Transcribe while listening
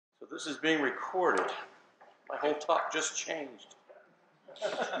This is being recorded. My whole talk just changed.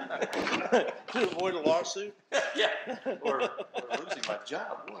 To avoid a lawsuit? Yeah, or losing my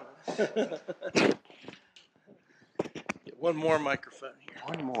job. Get one more microphone here.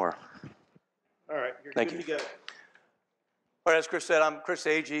 One more. All right, you're Thank good you. to go. All right, as Chris said, I'm Chris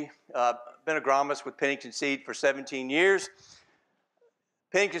Agee. Been agronomist with Pennington Seed for 17 years.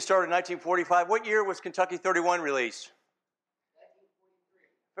 Pennington started in 1945. What year was Kentucky 31 released? 1943.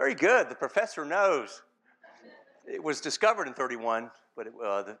 Very good. The professor knows. It was discovered in 31, but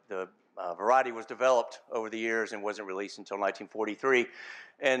the variety was developed over the years and wasn't released until 1943.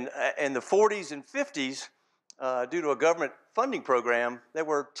 And in the 40s and 50s, due to a government funding program, there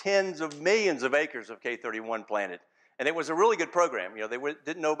were tens of millions of acres of K31 planted. And it was a really good program. You know, they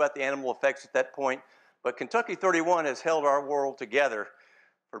didn't know about the animal effects at that point, but Kentucky 31 has held our world together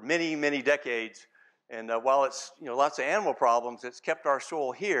for many, many decades. And while it's, you know, lots of animal problems, it's kept our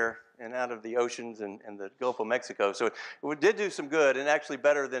soil here and out of the oceans and the Gulf of Mexico. So it did do some good, and actually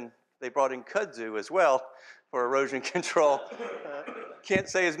better than they brought in kudzu as well for erosion control. Can't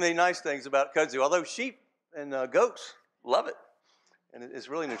say as many nice things about kudzu, although sheep and goats love it. And it's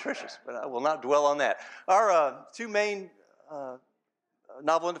really nutritious, but I will not dwell on that. Our two main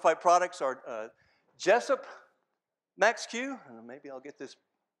novel endophyte products are Jessup Max Q, and maybe I'll get this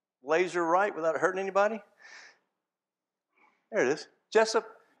laser right without hurting anybody. There it is. Jessup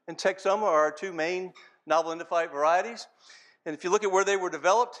and Texoma are our two main novel endophyte varieties. And if you look at where they were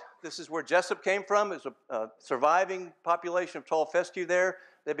developed, this is where Jessup came from. It's a surviving population of tall fescue there.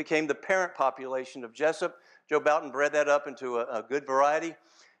 They became the parent population of Jessup. Joe Boughton bred that up into a good variety.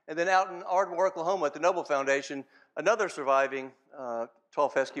 And then out in Ardmore, Oklahoma at the Noble Foundation, another surviving tall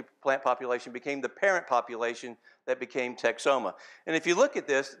fescue plant population became the parent population that became Texoma. And if you look at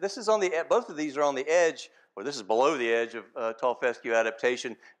this, this is on the, both of these are on the edge, or this is below the edge of tall fescue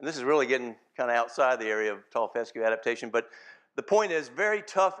adaptation. And this is really getting kind of outside the area of tall fescue adaptation. But the point is, very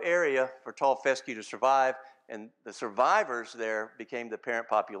tough area for tall fescue to survive, and the survivors there became the parent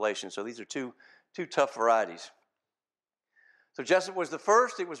population. So these are two tough varieties. So Jessup was the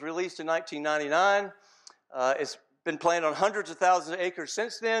first. It was released in 1999. It's been planted on hundreds of thousands of acres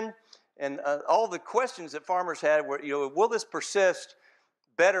since then. And all the questions that farmers had were, you know, will this persist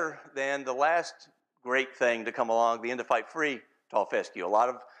better than the last great thing to come along, the endophyte-free tall fescue? A lot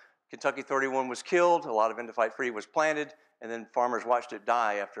of Kentucky 31 was killed, a lot of endophyte-free was planted, and then farmers watched it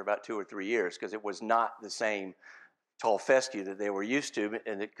die after about 2 or 3 years because it was not the same tall fescue that they were used to,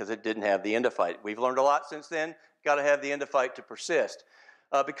 and because it didn't have the endophyte. We've learned a lot since then. Got to have the endophyte to persist.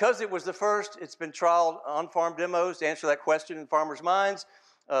 Because it was the first, it's been trialed on farm demos to answer that question in farmers' minds.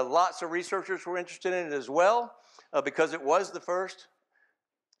 Lots of researchers were interested in it as well because it was the first.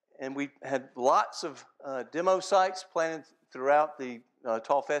 And we had lots of demo sites planted throughout the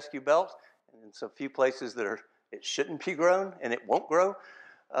tall fescue belt. And it's a few places that it shouldn't be grown and it won't grow.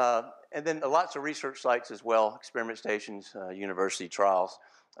 And then lots of research sites as well, experiment stations, university trials.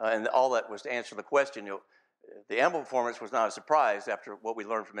 And all that was to answer the question, you know, the animal performance was not a surprise after what we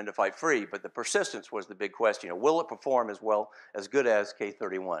learned from endophyte-free, but the persistence was the big question. You know, will it perform as well, as good as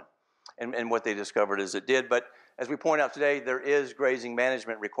K31? And what they discovered is it did. But as we point out today, there is grazing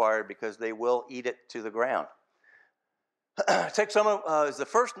management required because they will eat it to the ground. Texoma is the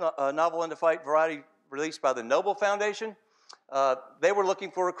first novel endophyte variety released by the Noble Foundation. They were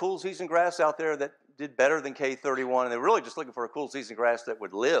looking for a cool season grass out there that did better than K31, and they were really just looking for a cool season grass that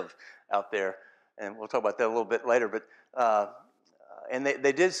would live out there. And we'll talk about that a little bit later. But and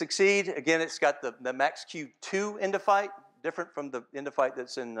they did succeed. Again, it's got the Max Q2 endophyte, different from the endophyte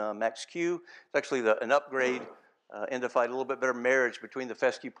that's in Max Q. It's actually an upgrade endophyte, a little bit better marriage between the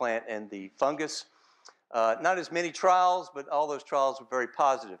fescue plant and the fungus. Not as many trials, but all those trials were very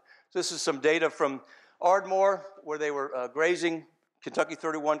positive. So this is some data from Ardmore, where they were grazing Kentucky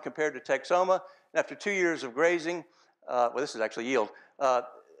 31 compared to Texoma. And after 2 years of grazing, well, this is actually yield,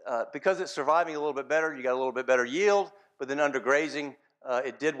 because it's surviving a little bit better, you got a little bit better yield, but then under grazing,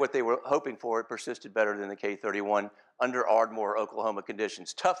 it did what they were hoping for. It persisted better than the K31 under Ardmore, Oklahoma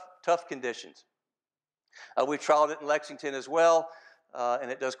conditions. Tough conditions. We've trialed it in Lexington as well,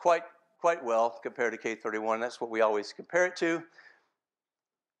 and it does quite well compared to K31. That's what we always compare it to.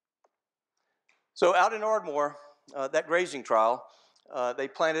 So out in Ardmore, that grazing trial, they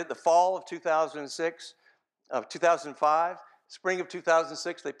planted the fall of 2005. Spring of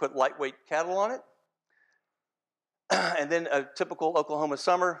 2006, they put lightweight cattle on it. And then a typical Oklahoma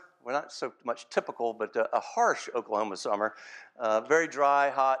summer, well, not so much typical, but a harsh Oklahoma summer. Very dry,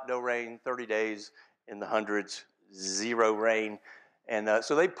 hot, no rain, 30 days in the hundreds, 0 rain. And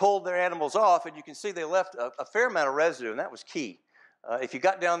so they pulled their animals off, and you can see they left a fair amount of residue, and that was key. If you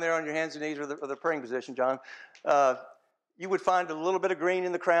got down there on your hands and knees or the praying position, John, you would find a little bit of green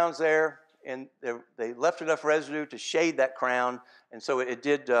in the crowns there, and they left enough residue to shade that crown, and so it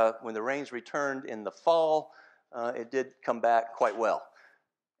did, when the rains returned in the fall, it did come back quite well.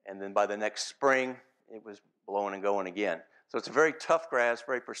 And then by the next spring, it was blowing and going again. So it's a very tough grass,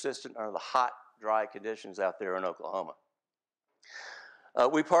 very persistent under the hot, dry conditions out there in Oklahoma.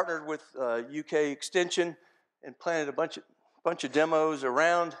 We partnered with UK Extension and planted a bunch of demos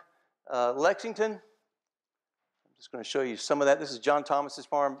around Lexington. I'm just going to show you some of that. This is John Thomas's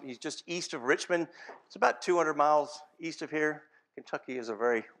farm. He's just east of Richmond. It's about 200 miles east of here. Kentucky is a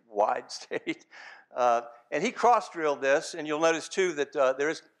very wide state. And he cross-drilled this, and you'll notice too that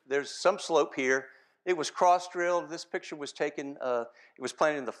there's some slope here. It was cross-drilled. This picture was taken, it was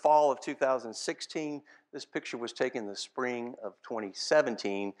planted in the fall of 2016. This picture was taken in the spring of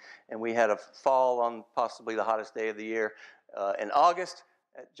 2017, and we had a fall on possibly the hottest day of the year in August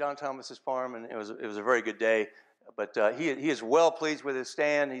at John Thomas's farm, and it was a very good day. But he is well pleased with his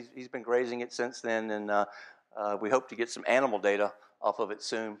stand. He's been grazing it since then, and we hope to get some animal data off of it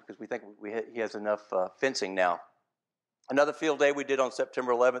soon because we think he has enough fencing now. Another field day we did on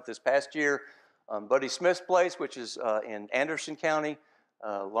September 11th this past year on Buddy Smith's place, which is in Anderson County,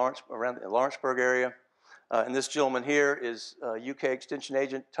 around the Lawrenceburg area. And this gentleman here is UK Extension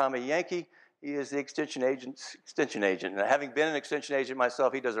Agent Tommy Yankee. He is the extension agent's extension agent. And having been an extension agent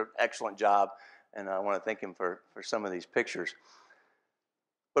myself, he does an excellent job, and I want to thank him for some of these pictures.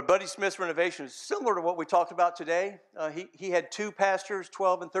 But Buddy Smith's renovation is similar to what we talked about today. He had 2 pastures,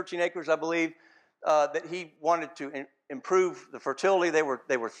 12 and 13 acres, I believe, that he wanted to improve the fertility. They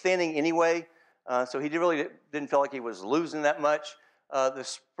were thinning anyway, so he really didn't feel like he was losing that much.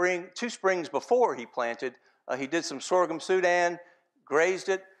 2 springs before he planted, he did some sorghum Sudan, grazed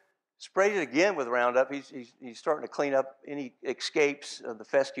it, sprayed it again with Roundup. He's starting to clean up any escapes of the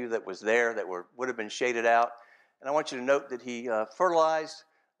fescue that was there that would have been shaded out. And I want you to note that he fertilized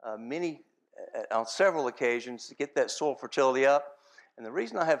on several occasions to get that soil fertility up. And the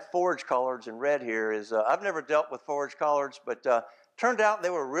reason I have forage collards in red here is I've never dealt with forage collards, but turned out they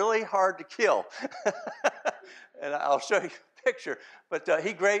were really hard to kill. And I'll show you a picture. But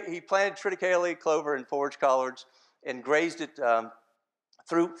he planted triticale, clover, and forage collards and grazed it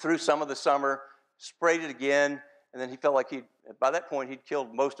through some of the summer, sprayed it again, and then he felt like by that point he'd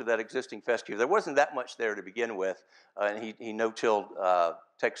killed most of that existing fescue. There wasn't that much there to begin with, and he no-tilled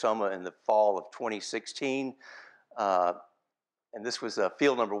Texoma in the fall of 2016. And this was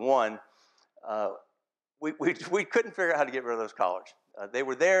field number 1. We couldn't figure out how to get rid of those collards. They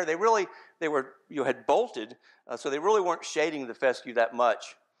were there. They were had bolted, so they really weren't shading the fescue that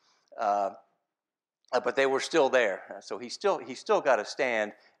much. But they were still there. So he still got a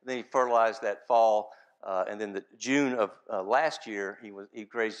stand. And then he fertilized that fall, and then the June of last year he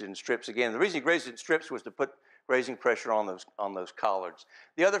grazed it in strips again. The reason he grazed it in strips was to put grazing pressure on those collards.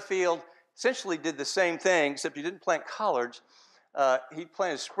 The other field essentially did the same thing, except he didn't plant collards. He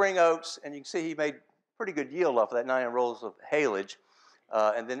planted spring oats, and you can see he made pretty good yield off of that 9 rolls of haylage.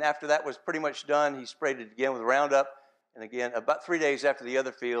 And then after that was pretty much done, he sprayed it again with Roundup. And again, about 3 days after the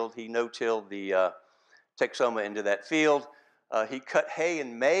other field, he no-tilled the Texoma into that field. He cut hay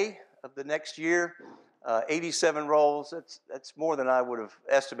in May of the next year, 87 rolls. That's more than I would have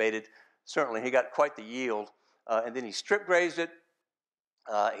estimated. Certainly, he got quite the yield. And then he strip grazed it.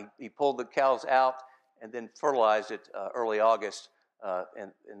 He pulled the cows out and then fertilized it early August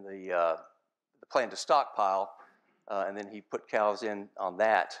in the plan to stockpile. And then he put cows in on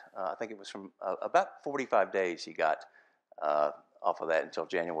that. I think it was from about 45 days he got off of that until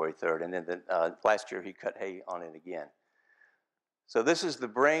January 3rd. And then last year he cut hay on it again. So this is the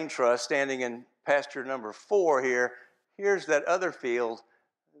brain trust standing in pasture number 4 here. Here's that other field,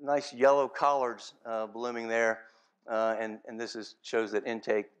 nice yellow collards blooming there. And this shows that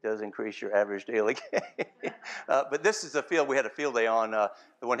intake does increase your average daily gain. But this is the field we had a field day on,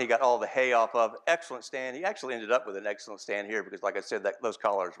 the one he got all the hay off of. Excellent stand. He actually ended up with an excellent stand here because, like I said, those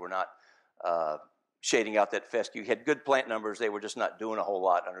collards were not shading out that fescue. He had good plant numbers. They were just not doing a whole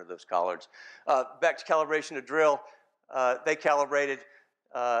lot under those collards. Back to calibration of drill. They calibrated,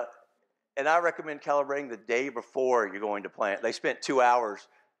 and I recommend calibrating the day before you're going to plant. They spent 2 hours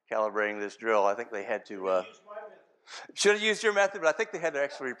calibrating this drill. I think they had to... should have used your method, but I think they had to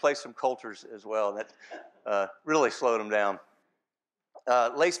actually replace some coulters as well. That really slowed them down.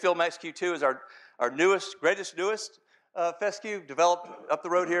 Lacefield Max Q2 is our newest fescue, developed up the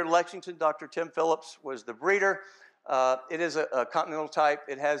road here in Lexington. Dr. Tim Phillips was the breeder. It is a continental type.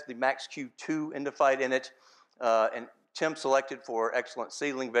 It has the Max Q2 endophyte in it, and Tim selected for excellent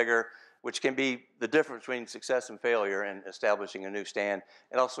seedling vigor. which can be the difference between success and failure in establishing a new stand.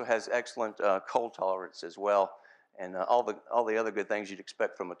 It also has excellent cold tolerance as well, and all the other good things you'd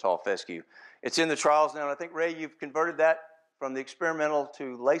expect from a tall fescue. It's in the trials now, and I think, Ray, you've converted that from the experimental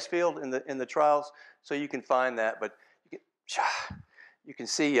to Lacefield in the trials, so you can find that. But you can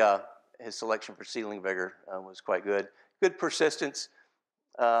see his selection for seedling vigor was quite good. Good persistence.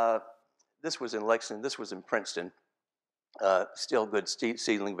 This was in Lexington. This was in Princeton. Still good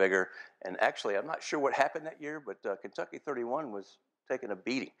seedling vigor. And actually, I'm not sure what happened that year, but Kentucky 31 was taking a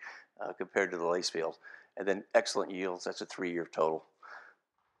beating compared to the Lacefield. And then excellent yields. That's a 3-year total.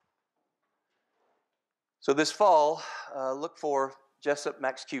 So this fall, look for Jessup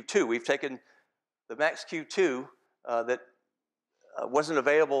Max Q2. We've taken the Max Q2 that wasn't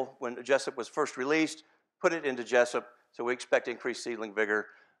available when Jessup was first released, put it into Jessup, so we expect increased seedling vigor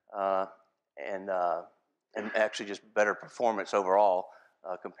and actually just better performance overall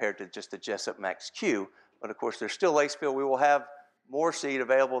compared to just the Jessup Max Q. But of course, there's still Lacefield. We will have more seed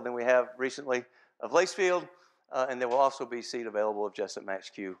available than we have recently of Lacefield, and there will also be seed available of Jessup Max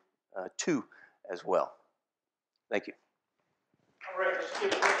Q2 as well. Thank you. All right, let's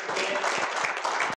give it a quick hand.